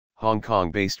Hong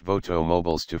Kong-based VOTO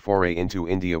Mobiles to foray into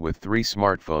India with 3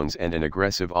 smartphones and an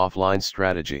aggressive offline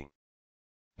strategy.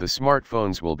 The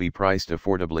smartphones will be priced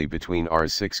affordably between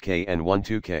Rs6K and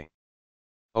 12K.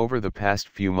 Over the past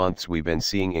few months we've been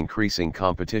seeing increasing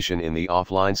competition in the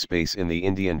offline space in the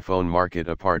Indian phone market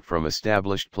apart from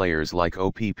established players like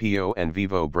OPPO and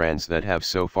Vivo. Brands that have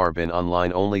so far been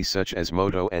online only such as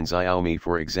Moto and Xiaomi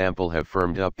for example have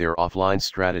firmed up their offline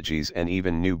strategies, and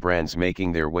even new brands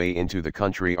making their way into the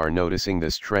country are noticing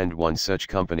this trend. One such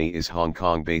company is Hong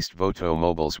Kong-based VOTO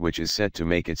Mobiles, which is set to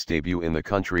make its debut in the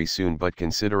country soon. But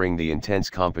considering the intense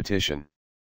competition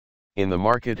in the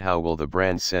market, how will the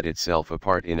brand set itself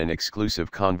apart? In an exclusive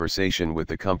conversation with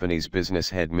the company's business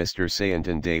head Mr.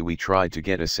 Sayantan, we tried to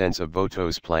get a sense of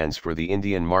VOTO's plans for the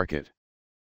Indian market.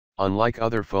 Unlike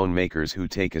other phone makers who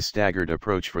take a staggered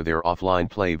approach for their offline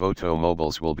play, VOTO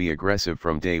Mobiles will be aggressive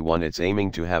from day one. It's aiming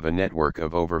to have a network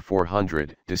of over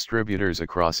 400 distributors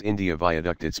across India via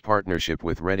its partnership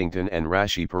with Redington and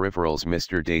Rashi Peripherals.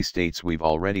 Mr. Day states, we've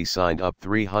already signed up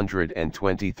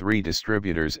 323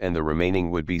 distributors and the remaining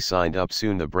would be signed up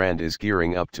soon. The brand is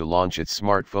gearing up to launch its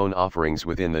smartphone offerings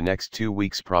within the next 2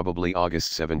 weeks, probably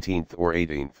August 17th or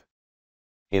 18th.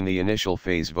 In the initial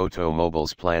phase, VOTO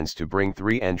Mobiles plans to bring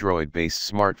 3 Android-based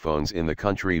smartphones in the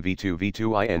country: V2,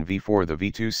 V2i and V4. The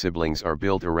V2 siblings are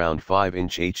built around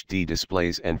 5-inch HD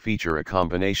displays and feature a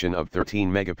combination of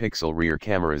 13-megapixel rear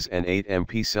cameras and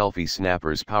 8MP selfie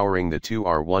snappers. Powering the 2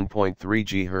 are 1.3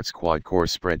 GHz quad-core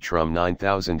Spreadtrum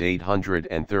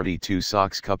 9832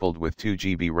 SOCs coupled with 2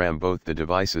 GB RAM. Both the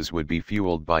devices would be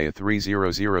fueled by a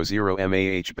 3000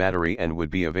 mAh battery and would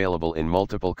be available in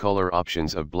multiple color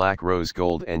options of black, rose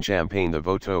gold and champagne. The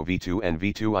VOTO V2 and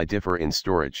V2i differ in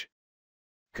storage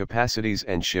capacities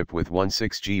and ship with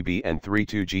 16 GB and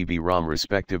 32 GB ROM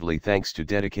respectively. Thanks to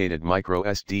dedicated micro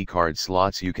SD card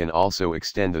slots, you can also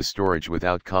extend the storage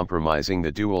without compromising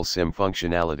the dual SIM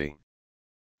functionality.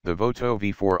 The VOTO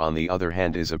V4 on the other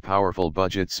hand is a powerful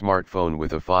budget smartphone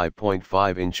with a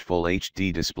 5.5-inch Full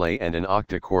HD display and an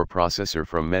octa-core processor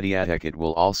from MediaTek. It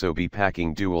will also be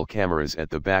packing dual cameras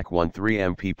at the back,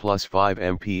 13MP plus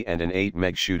 5MP and an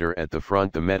 8-meg shooter at the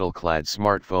front. The metal-clad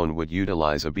smartphone would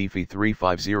utilize a beefy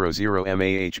 3500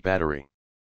 mAh battery.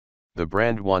 The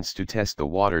brand wants to test the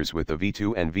waters with the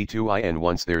V2 and V2i, and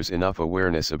once there's enough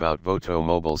awareness about VOTO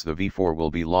Mobiles, the V4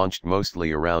 will be launched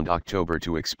mostly around October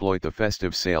to exploit the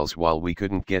festive sales. While we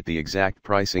couldn't get the exact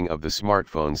pricing of the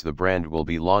smartphones, the brand will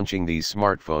be launching these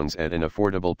smartphones at an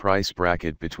affordable price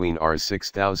bracket between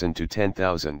Rs6,000 to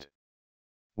 10,000.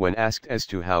 When asked as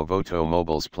to how VOTO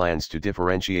Mobiles plans to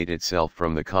differentiate itself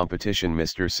from the competition,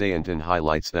 Mr. Sayantan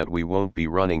highlights that we won't be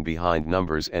running behind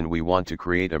numbers and we want to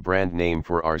create a brand name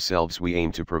for ourselves. We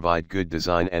aim to provide good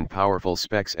design and powerful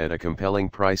specs at a compelling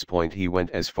price point. He went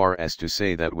as far as to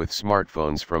say that with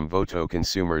smartphones from VOTO,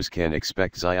 consumers can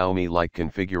expect Xiaomi-like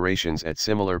configurations at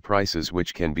similar prices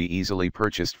which can be easily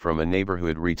purchased from a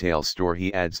neighborhood retail store.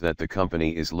 He adds that the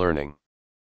company is learning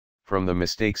from the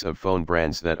mistakes of phone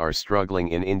brands that are struggling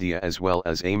in India, as well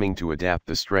as aiming to adapt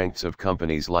the strengths of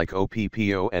companies like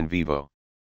OPPO and Vivo.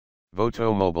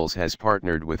 VOTO Mobiles has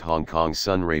partnered with Hong Kong's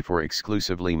Sunray for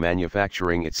exclusively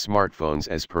manufacturing its smartphones.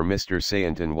 As per Mr.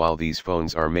 Sayantan, while these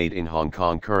phones are made in Hong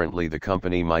Kong currently, the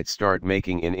company might start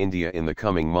making in India in the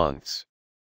coming months.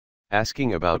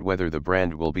 Asking about whether the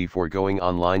brand will be foregoing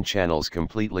online channels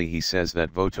completely, he says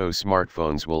that VOTO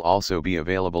smartphones will also be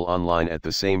available online at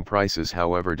the same prices.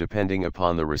 However, depending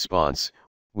upon the response,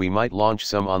 we might launch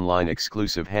some online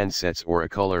exclusive handsets or a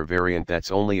color variant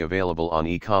that's only available on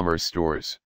e-commerce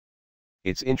stores.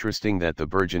 It's interesting that the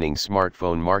burgeoning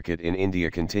smartphone market in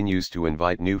India continues to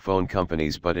invite new phone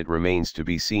companies, but it remains to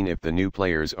be seen if the new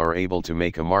players are able to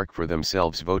make a mark for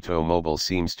themselves. VOTO Mobile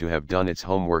seems to have done its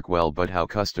homework well, but how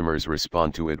customers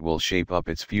respond to it will shape up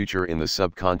its future in the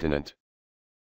subcontinent.